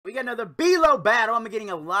We got another Below battle. I'm getting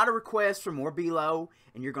a lot of requests for more Below,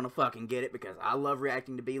 and you're gonna fucking get it because I love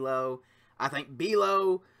reacting to Below. I think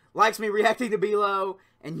Below likes me reacting to Below,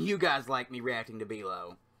 and you guys like me reacting to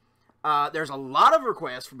Below. There's a lot of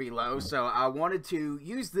requests for Below, so I wanted to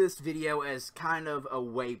use this video as kind of a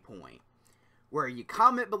waypoint, where you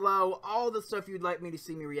comment below all the stuff you'd like me to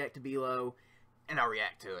see me react to Below, and I'll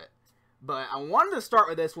react to it. But I wanted to start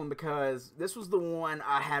with this one because this was the one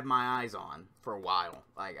I had my eyes on for a while.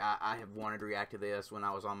 Like, I have wanted to react to this when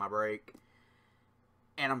I was on my break.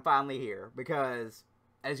 And I'm finally here because,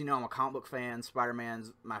 as you know, I'm a comic book fan.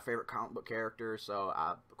 Spider-Man's my favorite comic book character, so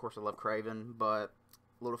of course I love Kraven. But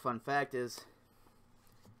a little fun fact is,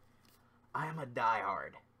 I am a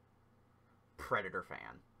diehard Predator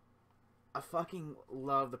fan. I fucking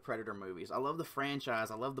love the Predator movies. I love the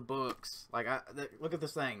franchise. I love the books. Like, look at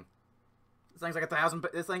this thing. This thing's like 1,000.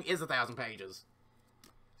 This thing is 1,000 pages.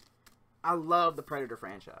 I love the Predator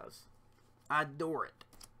franchise. I adore it.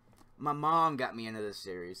 My mom got me into this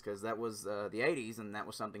series because that was the 80s, and that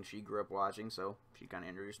was something she grew up watching, so she kind of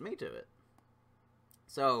introduced me to it.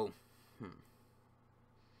 So,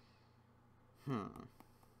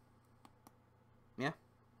 yeah.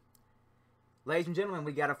 Ladies and gentlemen,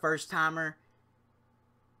 we got a first-timer.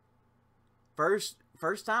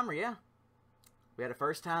 First-timer, yeah. We had a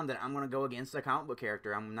first time that I'm going to go against a comic book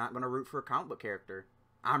character. I'm not going to root for a comic book character.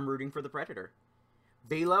 I'm rooting for the Predator.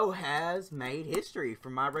 Below has made history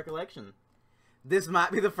from my recollection. This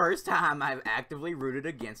might be the first time I've actively rooted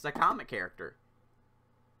against a comic character.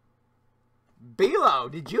 Below,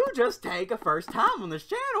 did you just take a first time on this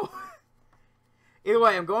channel? Either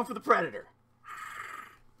way, I'm going for the Predator.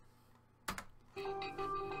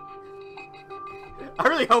 I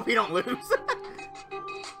really hope he don't lose.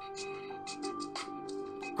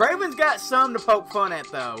 Kraven's got some to poke fun at,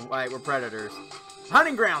 though, like we're Predators.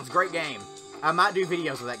 Hunting Grounds, great game. I might do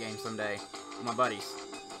videos of that game someday with my buddies.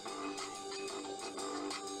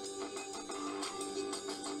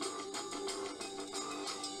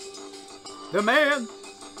 The man!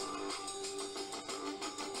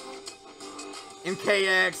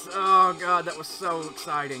 MKX, oh god, that was so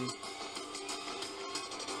exciting.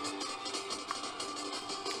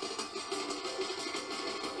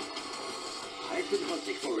 I've been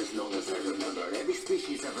hunting for as long as I remember. Every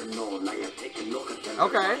species ever known, I have taken a look at them.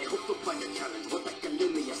 Okay. I hope to find a challenge, but I can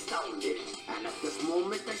leave me astounded. And at this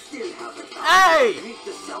moment, I still haven't found Hey! it. I hate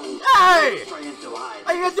the sound. Hey! Trying to hide.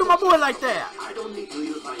 How you gonna do my boy like that? I don't need to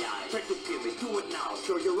use my eyes. Try to kill me, do it now.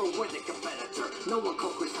 Show your own worthy competitor. No one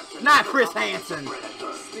conquers such a Not Chris Hansen.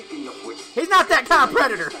 Speaking of which, He's not that kind of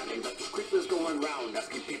Predator. Going round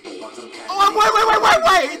asking people what's on camera. Oh,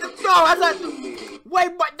 wait! No, that's not...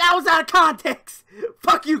 Wait, what? That was out of context.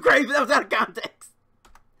 Fuck you, Kraven. That was out of context.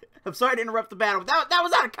 I'm sorry to interrupt the battle, but that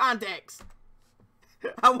was out of context.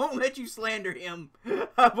 I won't let you slander him.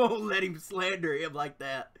 I won't let him slander him like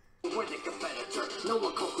that. No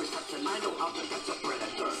one conquers such an I know how to catch a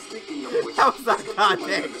predator. Speaking of which, that was out of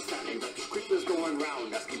context. Creepers going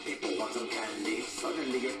round asking people want some candy.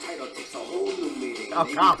 Suddenly your title takes a whole new meaning. Oh,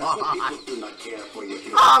 come on. People do not care for you.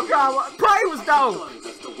 Oh, God. Prey was dope.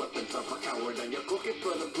 The weapons of a coward, and you're cooking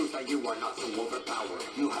for the proof that you are not so overpowered.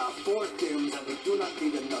 You have 4 films, and we do not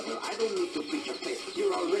need another. I don't need to beat your face.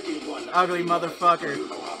 You're already one. Ugly motherfucker.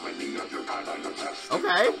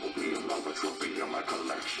 Okay.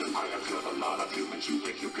 I have killed a lot of humans. You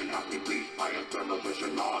think you can have me beat? I have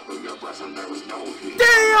television on through your breast, and there was no heat.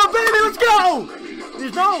 Damn, baby, let's go!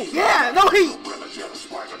 There's no, yeah, no heat.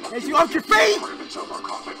 As you off your feet.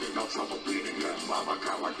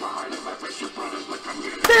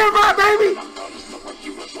 Damn right, baby.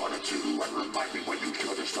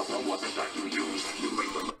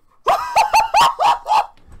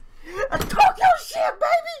 Talk your shit,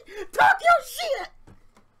 baby. Talk your shit.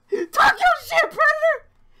 Talk your shit, Predator.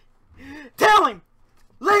 Tell him!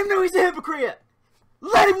 Let him know he's a hypocrite!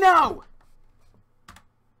 Let him know!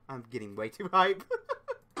 I'm getting way too hype.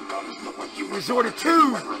 Resorted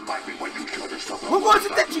to! What was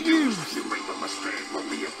it that you used? You made the mistake, but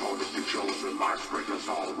the opponent you chose in my springer's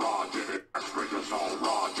all raw, did it? Springer's all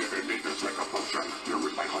raw, didn't need to take a potion. You're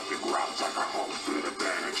in my hunting grounds, I got home field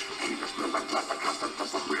advantage. Keep it still like that, the custom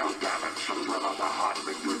does some real damage. Umbrella the hot,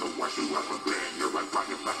 but you're the worst you ever been. You're right back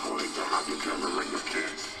if that's going to have you killing your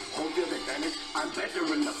kids. Home field advantage? I'm better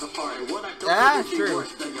in the safari. What I don't do is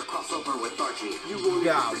worse than your crossover with Archie. You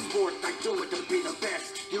only do for sport, I do it to be the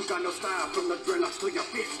best. You got no style from the dreadlocks to your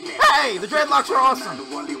fitness. Hey, the dreadlocks are awesome.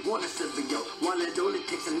 One is Silvio, while it only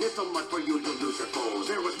takes a little much for you to lose your foes.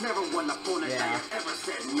 There was never one opponent I have ever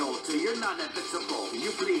said no to. You're not invincible.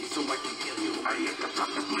 You bleed so I can kill you. I ain't got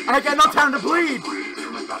time to bleed. I got no time to bleed.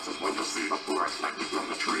 That's when you'll see the forest like me from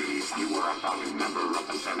the tree. founding member of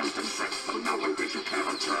the Sinister Six, but nowadays you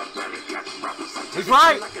can't turn that it gets represented. He's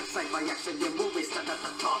right! Like a sci-fi action movie stand at the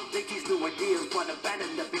top. Take these new ideas, but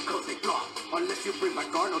abandon them because they flop. Unless you bring back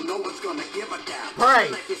Arnold, no one's gonna give a damn. Pray!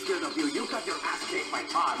 Life is scared of you, you got your ass kicked by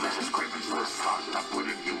Todd. This is Kraven's last song. I'm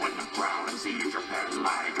putting you in the ground and see if your pen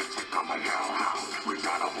lying and take on my hellhound. We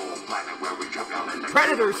got a whole planet where we jump out in the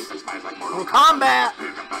Predators! like Mortal Kombat!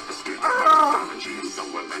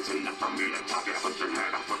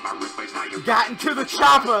 Got into the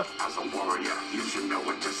chopper! As a warrior, you should know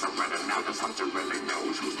when to surrender. Now this hunter really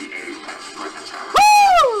knows who's the apex predator.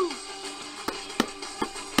 Woo!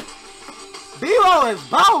 B-Lo is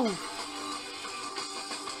both!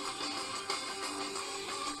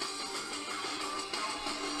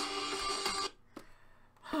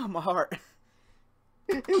 Oh, my heart.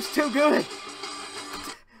 It was too good.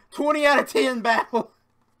 20 out of 10 battle.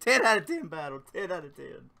 10 out of 10 battle. 10 out of 10.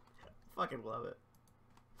 I fucking love it.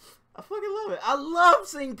 I fucking love it. I love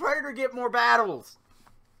seeing Predator get more battles.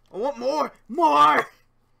 I want more. More!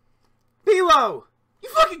 B-Lo! You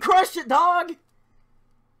fucking crushed it, dog!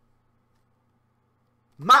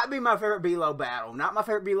 Might be my favorite B-Lo battle. Not my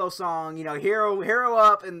favorite B-Lo song. You know, Hero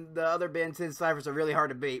Up and the other Ben 10 ciphers are really hard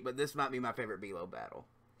to beat, but this might be my favorite B-Lo battle.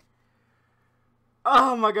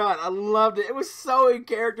 Oh my god, I loved it. It was so in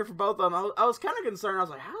character for both of them. I was kind of concerned. I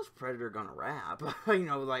was like, how's Predator gonna rap? You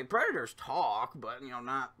know, like, Predators talk, but, you know,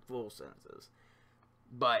 not full sentences.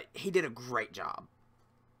 But he did a great job.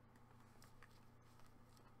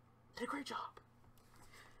 Did a great job.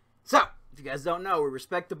 So, if you guys don't know, we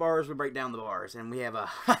respect the bars, we break down the bars. And we have a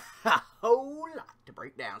whole lot to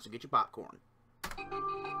break down, so get your popcorn.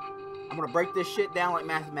 I'm gonna break this shit down like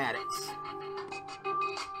mathematics.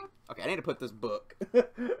 Okay, I need to put this book. I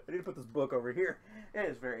need to put this book over here. It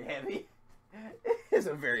is very heavy. It's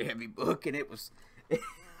a very heavy book, and it was.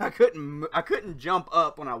 I couldn't jump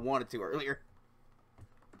up when I wanted to earlier.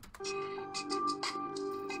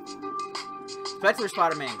 Spectacular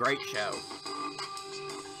Spider-Man, great show.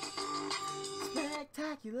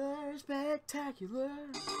 Spectacular, spectacular.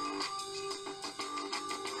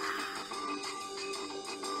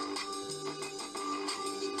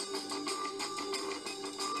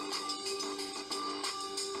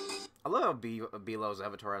 I love how B-Lo's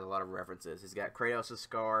avatar has a lot of references. He's got Kratos'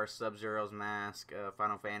 scar, Sub-Zero's mask,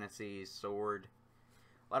 Final Fantasy's sword.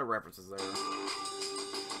 A lot of references there.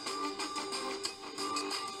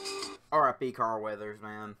 R.I.P. Carl Weathers,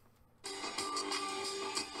 man.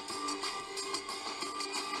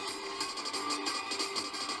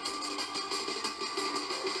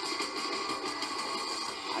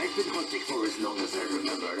 I've been hunting for as long as I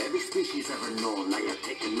remember. Every species ever known, I have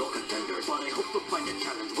taken no contenders. But I hope to find a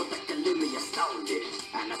challenge, one that can leave me astounded.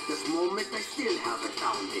 And at this moment, I still haven't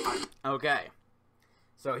found it. Okay.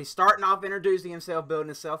 So he's starting off introducing himself, building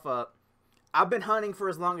himself up. I've been hunting for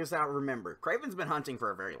as long as I remember. Kraven's been hunting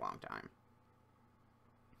for a very long time.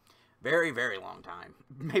 Very, very long time.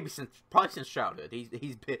 Maybe probably since childhood. He's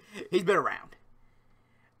been around.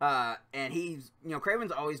 And he's, you know,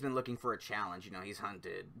 Kraven's always been looking for a challenge. You know, he's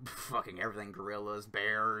hunted fucking everything. Gorillas,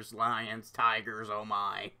 bears, lions, tigers, oh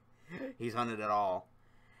my. He's hunted it all.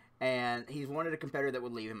 And he's wanted a competitor that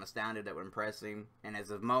would leave him astounded, that would impress him. And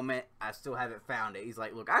as of moment, I still haven't found it. He's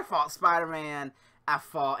like, look, I fought Spider-Man,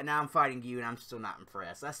 and now I'm fighting you, and I'm still not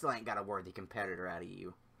impressed. I still ain't got a worthy competitor out of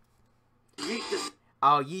you.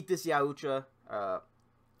 I'll yeet this Yaucha. I'll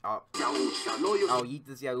yeet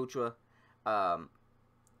this Yaucha.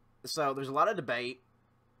 So, there's a lot of debate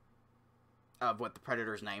of what the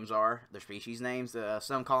Predators' names are, their species names.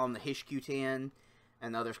 Some call them the Hishq-10,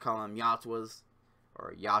 and others call them Yatwas,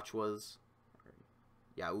 or Yachwas, or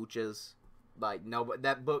Yauchas. Like, no, but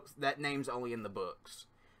that name's only in the books.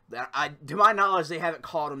 To my knowledge, they haven't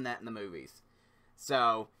called him that in the movies.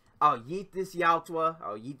 So, I'll yeet this Yautwa,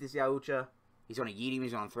 I'll yeet this Yaucha. He's gonna yeet him,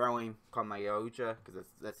 he's gonna throw him, call him my Yaucha, because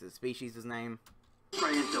that's his species' name.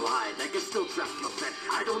 Trying to hide, I can still trust your scent.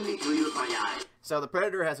 I don't need to use my eye. So the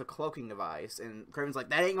Predator has a cloaking device, and Kraven's like,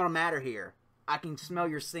 that ain't gonna matter here. I can smell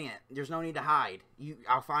your scent. There's no need to hide.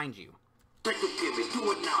 I'll find you. Try to give it,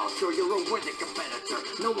 do it now. Show you're a worthy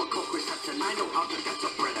competitor. No one called reception. I know how to catch a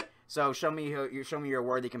predator. So show me you're a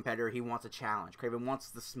worthy competitor. He wants a challenge. Kraven wants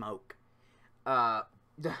the smoke.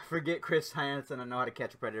 Forget Chris Hansen. I know how to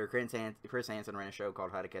catch a predator. Chris Hansen ran a show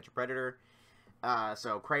called How to Catch a Predator.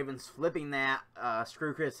 So Kraven's flipping that.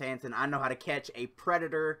 Screw Chris Hansen. I know how to catch a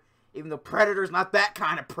predator. Even though Predator's not that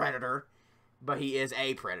kind of predator. But he is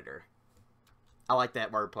a predator. I like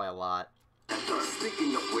that wordplay a lot.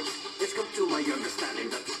 Speaking of which, it's come to my understanding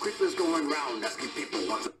that the creepers going around asking people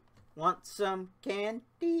want some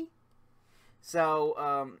candy?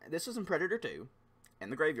 So, this was in Predator 2. In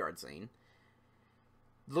the graveyard scene.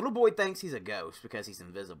 The little boy thinks he's a ghost because he's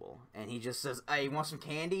invisible, and he just says, "Hey, you want some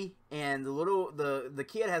candy?" And the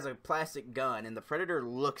kid has a plastic gun, and the Predator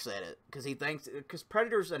looks at it because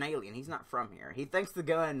Predator's an alien. He's not from here. He thinks the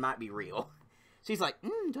gun might be real. So he's like,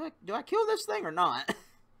 "Do I kill this thing or not?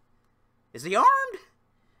 Is he armed?"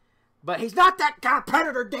 But he's not that kind of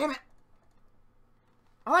Predator. Damn it!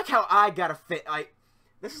 I like how I got a fit.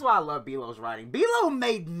 This is why I love Belo's writing. Belo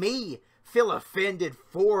made me feel offended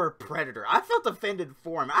for Predator. I felt offended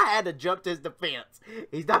for him. I had to jump to his defense.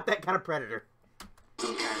 He's not that kind of Predator.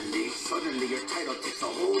 Candy, suddenly your title takes a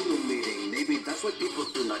whole new meaning. Maybe that's what people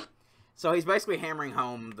do not. So he's basically hammering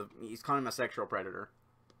home. He's calling him a sexual predator.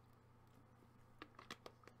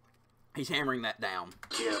 He's hammering that down.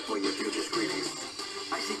 Care for your future screenings.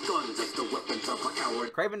 I see guns as the weapons of a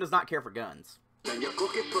coward. Kraven does not care for guns. Then your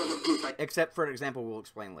cookie brother proves that. Except for an example we'll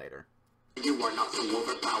explain later. You are not so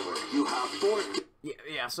overpowered. You have 4.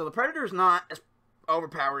 Yeah, so the Predator's not as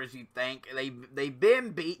overpowered as you think. They've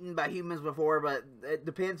been beaten by humans before, but it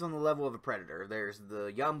depends on the level of the Predator. There's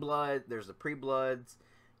the young blood, there's the pre-bloods,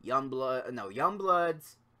 young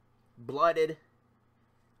bloods, blooded,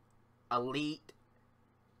 elite,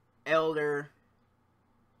 elder,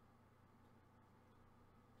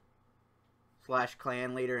 /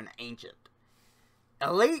 clan leader, and ancient.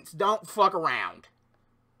 Elites don't fuck around.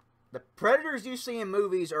 The predators you see in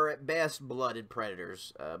movies are at best blooded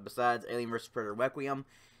predators, besides Alien vs. Predator Requiem,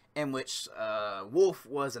 in which Wolf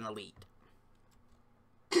was an elite.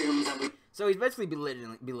 So he's basically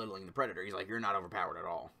belittling the Predator. He's like, you're not overpowered at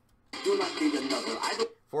all. Do not need another.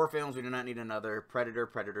 4 films, we do not need another. Predator,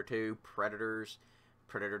 Predator 2, Predators,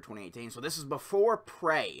 Predator 2018. So this is before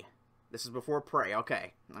Prey. This is before Prey.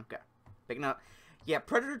 Okay. Picking up. Yeah,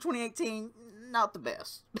 Predator 2018, not the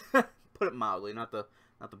best. Put it mildly, not the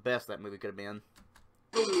best that movie could have been.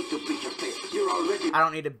 You don't need to beat your face. You're already. I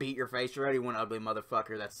don't need to beat your face. You're already one ugly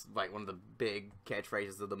motherfucker. That's like one of the big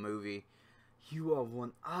catchphrases of the movie. You are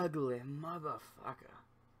one ugly motherfucker.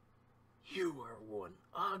 You are one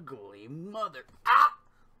ugly motherfucker.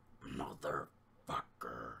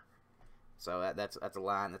 So that's a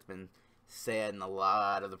line that's been said in a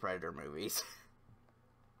lot of the Predator movies.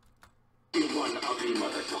 You one ugly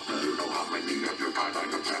motherfucker. You know how many of your kind I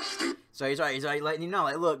can test. So he's like letting you know,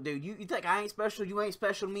 like, look, dude, you think I ain't special? You ain't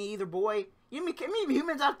special to me either, boy. You mean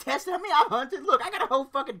humans I've tested? I've hunted. Look, I got a whole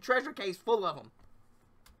fucking treasure case full of them.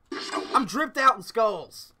 I'm dripped out in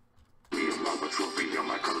skulls. Talk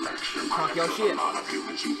your shit.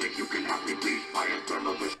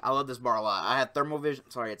 I love this bar a lot. I had thermal vision.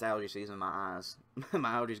 Sorry, it's allergy season in my eyes.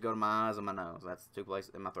 My allergies go to my eyes and my nose. That's 2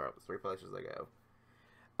 places in my throat. 3 places they go.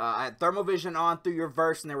 I had thermal vision on through your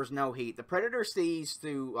verse, and there was no heat. The Predator sees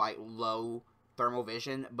through, like, low thermal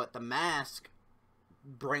vision, but the mask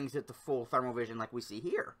brings it to full thermal vision like we see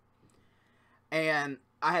here. And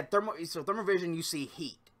I had thermal vision, you see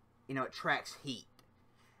heat. You know, it tracks heat.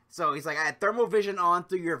 So he's like, I had thermal vision on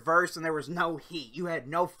through your verse, and there was no heat. You had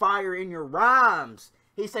no fire in your rhymes.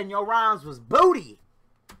 He said your rhymes was booty.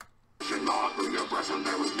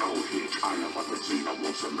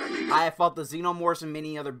 I have fought the Xenomorphs and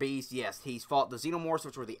many other beasts. Yes, he's fought the Xenomorphs,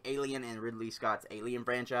 which were the Alien and Ridley Scott's Alien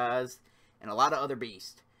franchise, and a lot of other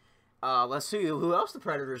beasts. Let's see who else the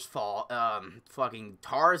Predators fought. Fucking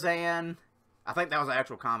Tarzan. I think that was an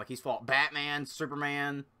actual comic. He's fought Batman,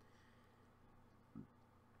 Superman,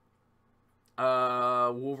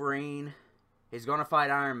 Wolverine. He's gonna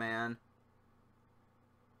fight Iron Man.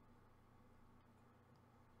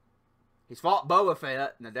 He's fought Boba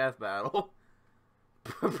Fett in the death battle.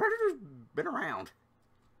 Predator's been around.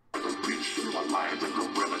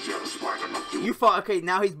 You fought, okay,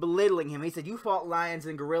 now he's belittling him. He said, you fought lions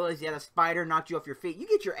and gorillas, yet a spider knocked you off your feet. You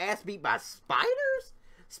get your ass beat by spiders?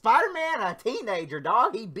 Spider-Man, a teenager,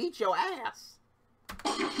 dog. He beat your ass.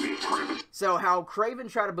 So how Kraven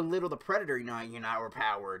tried to belittle the Predator, you know, you're not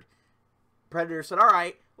overpowered. Predator said,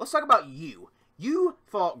 alright, let's talk about you. You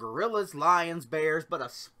fought gorillas, lions, bears, but a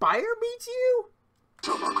spider beats you?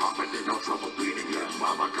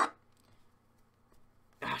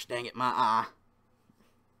 Gosh dang it, my eye.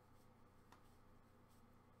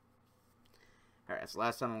 Alright, that's the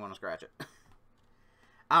last time I'm going to scratch it.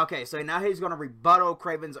 Okay, so now he's going to rebuttal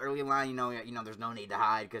Kraven's early line. You know, there's no need to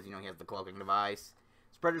hide because, you know, he has the cloaking device.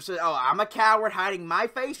 So Predator says, oh, I'm a coward hiding my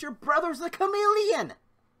face. Your brother's a chameleon.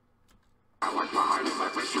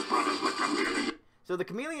 So the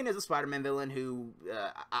Chameleon is a Spider-Man villain who,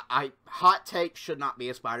 hot take, should not be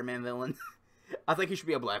a Spider-Man villain. I think he should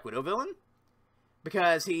be a Black Widow villain.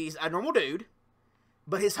 Because he's a normal dude.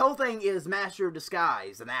 But his whole thing is master of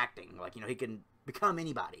disguise and acting. Like, you know, he can become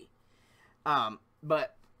anybody.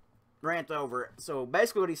 But, rant over. So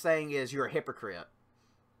basically what he's saying is you're a hypocrite.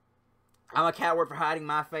 I'm a coward for hiding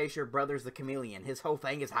my face. Your brother's the chameleon. His whole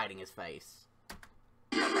thing is hiding his face.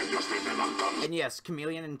 And yes,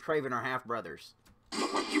 Chameleon and Kraven are half brothers.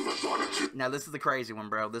 Now this is the crazy one,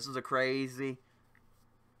 bro. This is a crazy.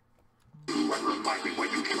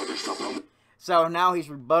 So now he's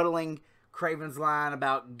rebuttaling Kraven's line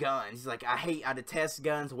about guns. He's like, I detest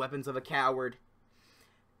guns, weapons of a coward.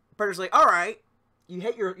 Predator's like, all right, you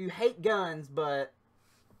hate guns, but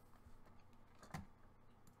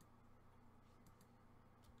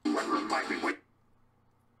let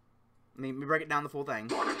me break it down the full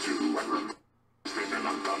thing.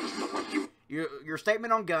 Your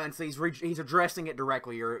statement on guns, so he's addressing it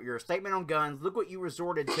directly. Your statement on guns, look what you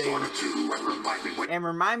resorted to. And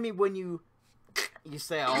remind me when you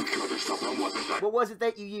sell. What was it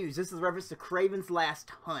that you used? This is a reference to Kraven's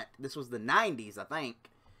last hunt. This was the 90s, I think.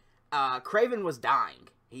 Kraven was dying.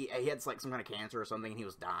 He had like some kind of cancer or something, and he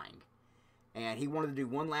was dying. And he wanted to do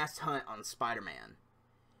one last hunt on Spider-Man.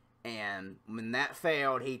 And when that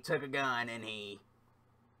failed, he took a gun and he...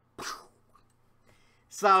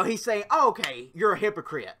 So he's saying, oh, okay, you're a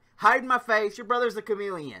hypocrite. Hide my face, your brother's a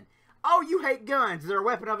chameleon. Oh, you hate guns, they're a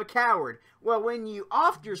weapon of a coward. Well, when you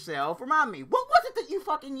offed yourself, remind me, what was it that you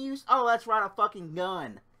fucking used? Oh, that's right, a fucking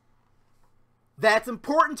gun. That's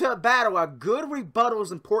important to a battle. A good rebuttal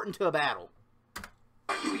is important to a battle.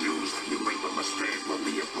 You made the mistake when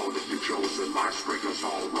the opponent you chose, and my strength is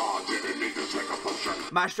all raw, didn't need to take a potion.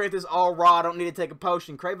 My strength is all raw, I don't need to take a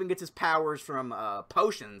potion. Kraven gets his powers from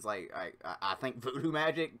potions, like I think voodoo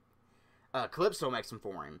magic. Calypso makes them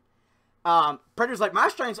for him. Predator's like, my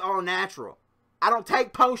strength's all natural. I don't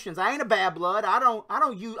take potions. I ain't a bad blood.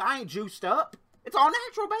 I ain't juiced up. It's all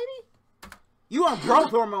natural, baby. You on growth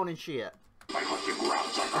hormone and shit.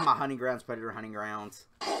 I'm my hunting grounds, Predator hunting grounds.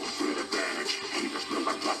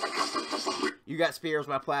 You got spears.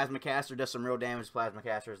 My plasma caster does some real damage. Plasma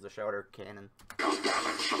caster is the shoulder cannon.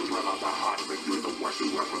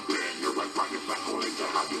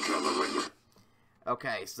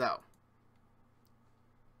 Okay, so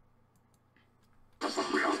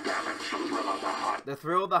the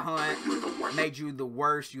thrill of the hunt made you the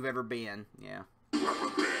worst you've ever been. Yeah.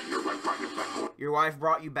 Your wife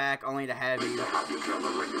brought you back only to have you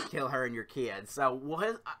kill her and your kids. So,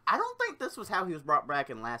 I don't think this was how he was brought back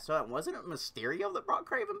in Last Hunt. Wasn't it Mysterio that brought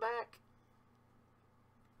Kraven back?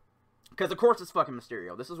 Because, of course, it's fucking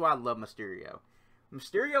Mysterio. This is why I love Mysterio.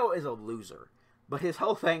 Mysterio is a loser. But his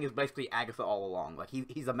whole thing is basically Agatha all along. Like,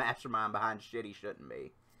 he's a mastermind behind shit he shouldn't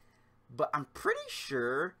be. But I'm pretty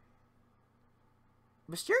sure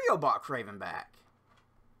Mysterio brought Kraven back.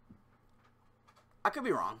 I could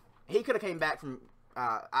be wrong. He could have came back from...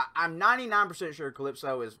 I'm 99% sure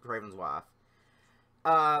Calypso is Kraven's wife.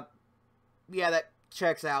 Yeah, that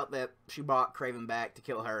checks out that she brought Kraven back to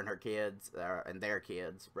kill her and her kids. And their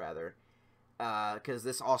kids, rather. Because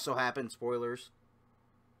this also happened, spoilers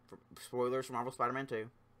for Marvel Spider-Man 2.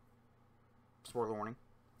 Spoiler warning.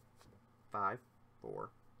 5,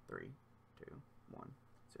 4, 3, 2, 1,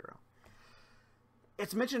 0.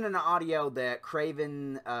 It's mentioned in the audio that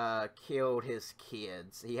Kraven killed his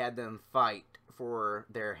kids. He had them fight for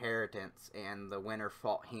their inheritance, and the winner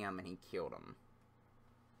fought him, and he killed him.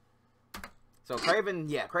 So Kraven,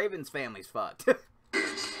 yeah, Kraven's family's fucked.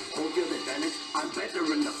 Home field advantage, I'm better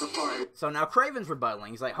in the safari. So now Kraven's rebutting.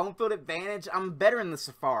 He's like, home field advantage, I'm better in the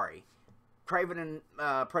safari. Kraven and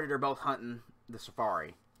Predator both hunting the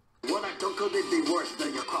safari. What I've done could it be worse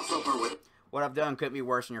than your crossover with... What I've done couldn't be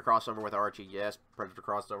worse than your crossover with Archie. Yes, Predator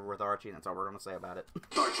crossed over with Archie, and that's all we're going to say about it.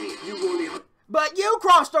 Archie, you only... But you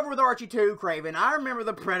crossed over with Archie too, Kraven. I remember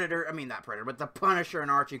the Predator, I mean not Predator, but the Punisher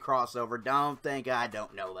and Archie crossover. Don't think I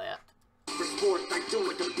don't know that. For sport, I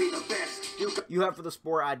do it to be the best. You have for the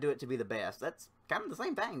sport, I do it to be the best. That's kind of the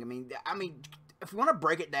same thing. I mean, if you want to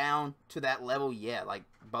break it down to that level, yeah, like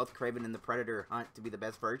both Kraven and the Predator hunt to be the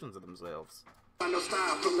best versions of themselves.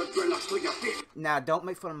 Now, don't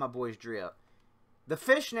make fun of my boy's drip. The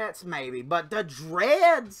fishnets, maybe, but the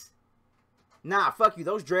dreads? Nah, fuck you.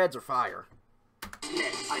 Those dreads are fire.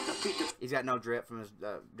 He's got no drip from his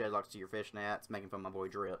dreadlocks to your fishnets, making fun of my boy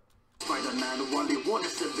drip.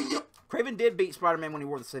 Kraven did beat Spider-Man when he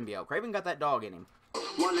wore the symbiote. Kraven got that dog in him.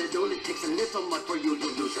 While it only takes a little mud for you to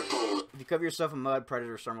lose your cold. If you cover yourself in mud,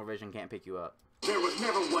 Predator's thermal vision can't pick you up. There was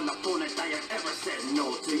never one opponent I have ever said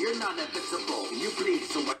no to. You're not invincible. You bleed,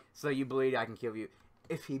 so you bleed, I can kill you.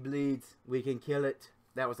 If he bleeds, we can kill it.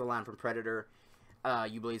 That was the line from Predator.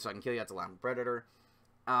 You bleed, so I can kill you. That's the line from Predator.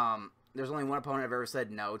 There's only one opponent I've ever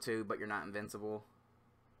said no to, but you're not invincible.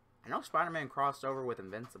 I know Spider-Man crossed over with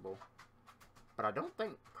Invincible. But I don't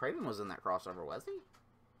think Kraven was in that crossover, was he?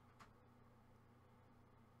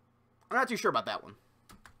 I'm not too sure about that one.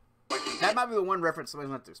 That might be the one reference somebody's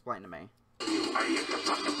going to have to explain to me.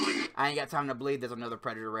 I ain't got time to bleed. There's another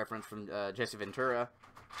Predator reference from Jesse Ventura.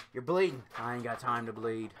 You're bleeding. I ain't got time to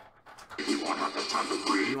bleed. You won't have the time to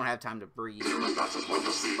breathe. You won't have time to breathe. 3 red dots is what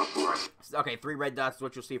you'll see before I... Okay, 3 red dots is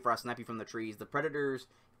what you'll see before I snap you from the trees. The Predator's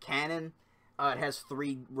cannon, it has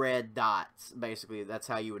 3 red dots. Basically, that's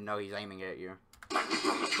how you would know he's aiming at you. Like you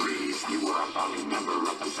from the trees, you were a founding member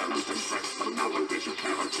of the Sinister Six, but nowadays your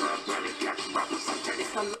character barely gets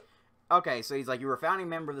represented. Okay, so he's like, you were a founding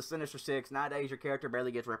member of the Sinister Six. Nowadays, your character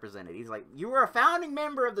barely gets represented. He's like, you were a founding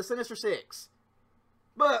member of the Sinister Six.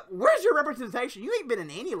 But where's your representation? You ain't been in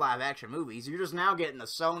any live-action movies. You're just now getting a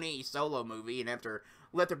Sony solo movie, and after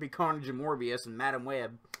Let There Be Carnage and Morbius and Madam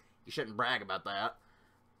Web, you shouldn't brag about that.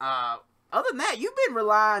 Other than that, you've been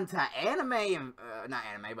relying to anime and, not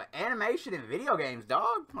anime, but animation and video games,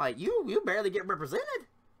 dog. Like, you barely get represented.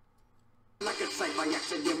 Like a sci-fi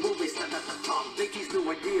action, your movie stand at the top. Dickies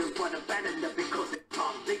new ideas, but abandoned them because it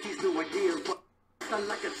top. Dickies new ideas, but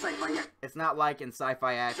like a sci-fi action. It's not like in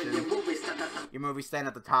sci-fi action. Your movie stand at the Your movies stand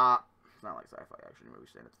at the top. It's not like sci-fi action. Your movies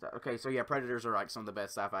stand at the top. Okay, so yeah, Predators are like some of the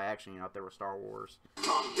best sci-fi action. You know, if there were Star Wars,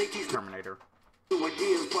 top. Dickies Terminator. new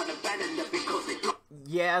ideas, but abandoned them because it top.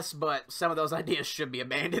 Yes, but some of those ideas should be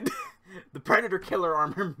abandoned. The Predator killer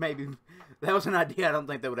armor, maybe that was an idea. I don't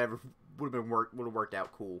think that would have worked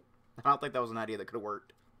out cool. I don't think that was an idea that could have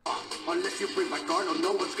worked. Unless you bring back Arnold,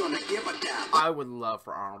 no one's gonna give a damn. I would love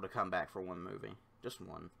for Arnold to come back for one movie, just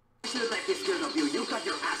one. Feel like it's good of you. You got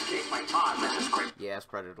your ass kicked by Tarzan. Yes,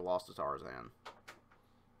 Predator lost to Tarzan.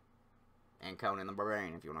 And Conan the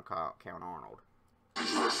Barbarian, if you want to count Arnold.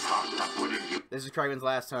 This is Kraven's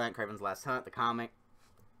Last Hunt. Kraven's Last Hunt, the comic.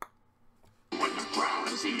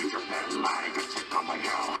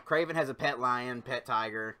 Kraven has a pet lion, pet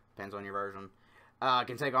tiger, depends on your version.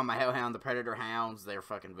 Can take on my hellhound, the Predator hounds. They're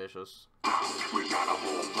fucking vicious.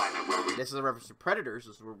 This is a reference to Predators.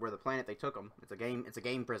 This is where the planet they took them. It's a game. It's a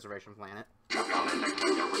game preservation planet.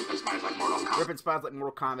 Ripping spines like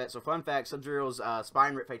Mortal Kombat. So fun fact: Sub-Zero's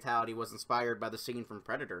spine rip fatality was inspired by the scene from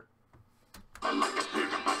Predator.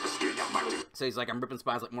 So he's like, I'm ripping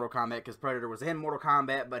spines like Mortal Kombat because Predator was in Mortal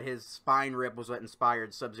Kombat, but his spine rip was what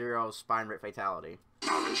inspired Sub-Zero's spine rip fatality.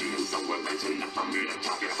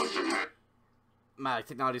 My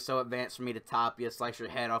technology is so advanced for me to top you, slice your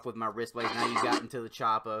head off with my wrist blade. Now you got into the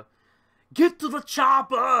chopper. Get to the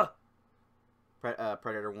chopper!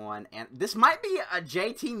 Predator 1. And this might be a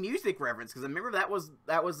JT Music reference, because I remember that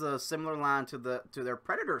was a similar line to their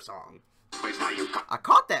Predator song. I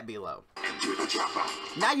caught that below.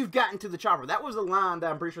 Now you've gotten to the chopper. That was a line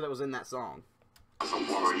that I'm pretty sure that was in that song. As a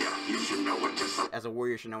warrior, you should know when to surrender. As a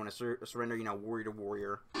warrior, you should know when to surrender. You know, warrior to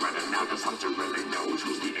warrior. Now this hunter really knows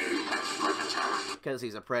who's the apex predator. Because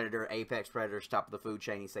he's a predator, apex predator, top of the food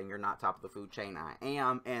chain. He's saying you're not top of the food chain, I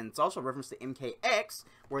am. And it's also a reference to MKX,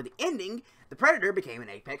 where the ending, the predator became an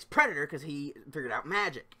apex predator because he figured out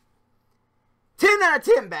magic. 10 out of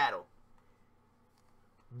 10 battle.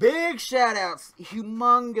 Big shout-outs,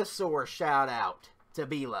 humongousaur shout-out to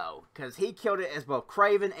Below, because he killed it as both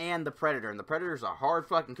Kraven and the Predator, and the Predator's a hard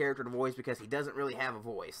fucking character to voice because he doesn't really have a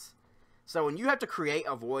voice. So when you have to create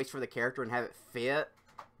a voice for the character and have it fit,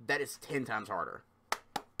 that is 10 times harder.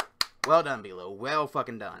 Well done, Below. Well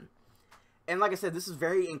fucking done. And like I said, this is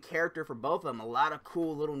very in character for both of them. A lot of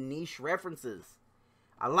cool little niche references.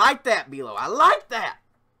 I like that, Below. I like that.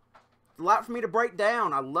 A lot for me to break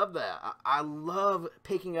down. I love that. I love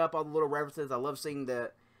picking up all the little references. I love seeing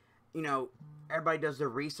the, you know, everybody does their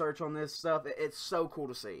research on this stuff. It's so cool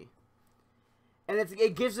to see. And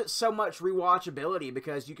it gives it so much rewatchability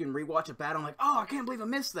because you can rewatch a battle and like, oh, I can't believe I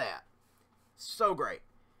missed that. So great.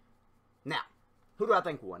 Now, who do I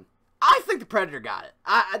think won? I think the Predator got it.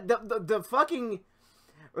 The fucking,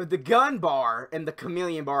 the gun bar and the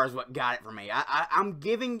chameleon bar is what got it for me. I'm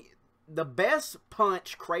giving... The best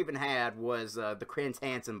punch Kraven had was the Chris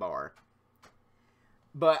Hansen bar.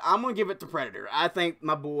 But I'm going to give it to Predator. I think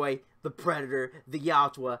my boy, the Predator, the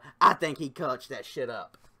Yatwa, I think he clutched that shit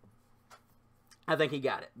up. I think he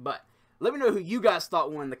got it. But let me know who you guys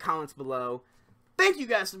thought won in the comments below. Thank you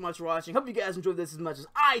guys so much for watching. Hope you guys enjoyed this as much as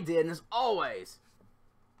I did. And as always...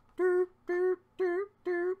 Doop, doop, doop,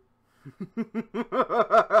 doop.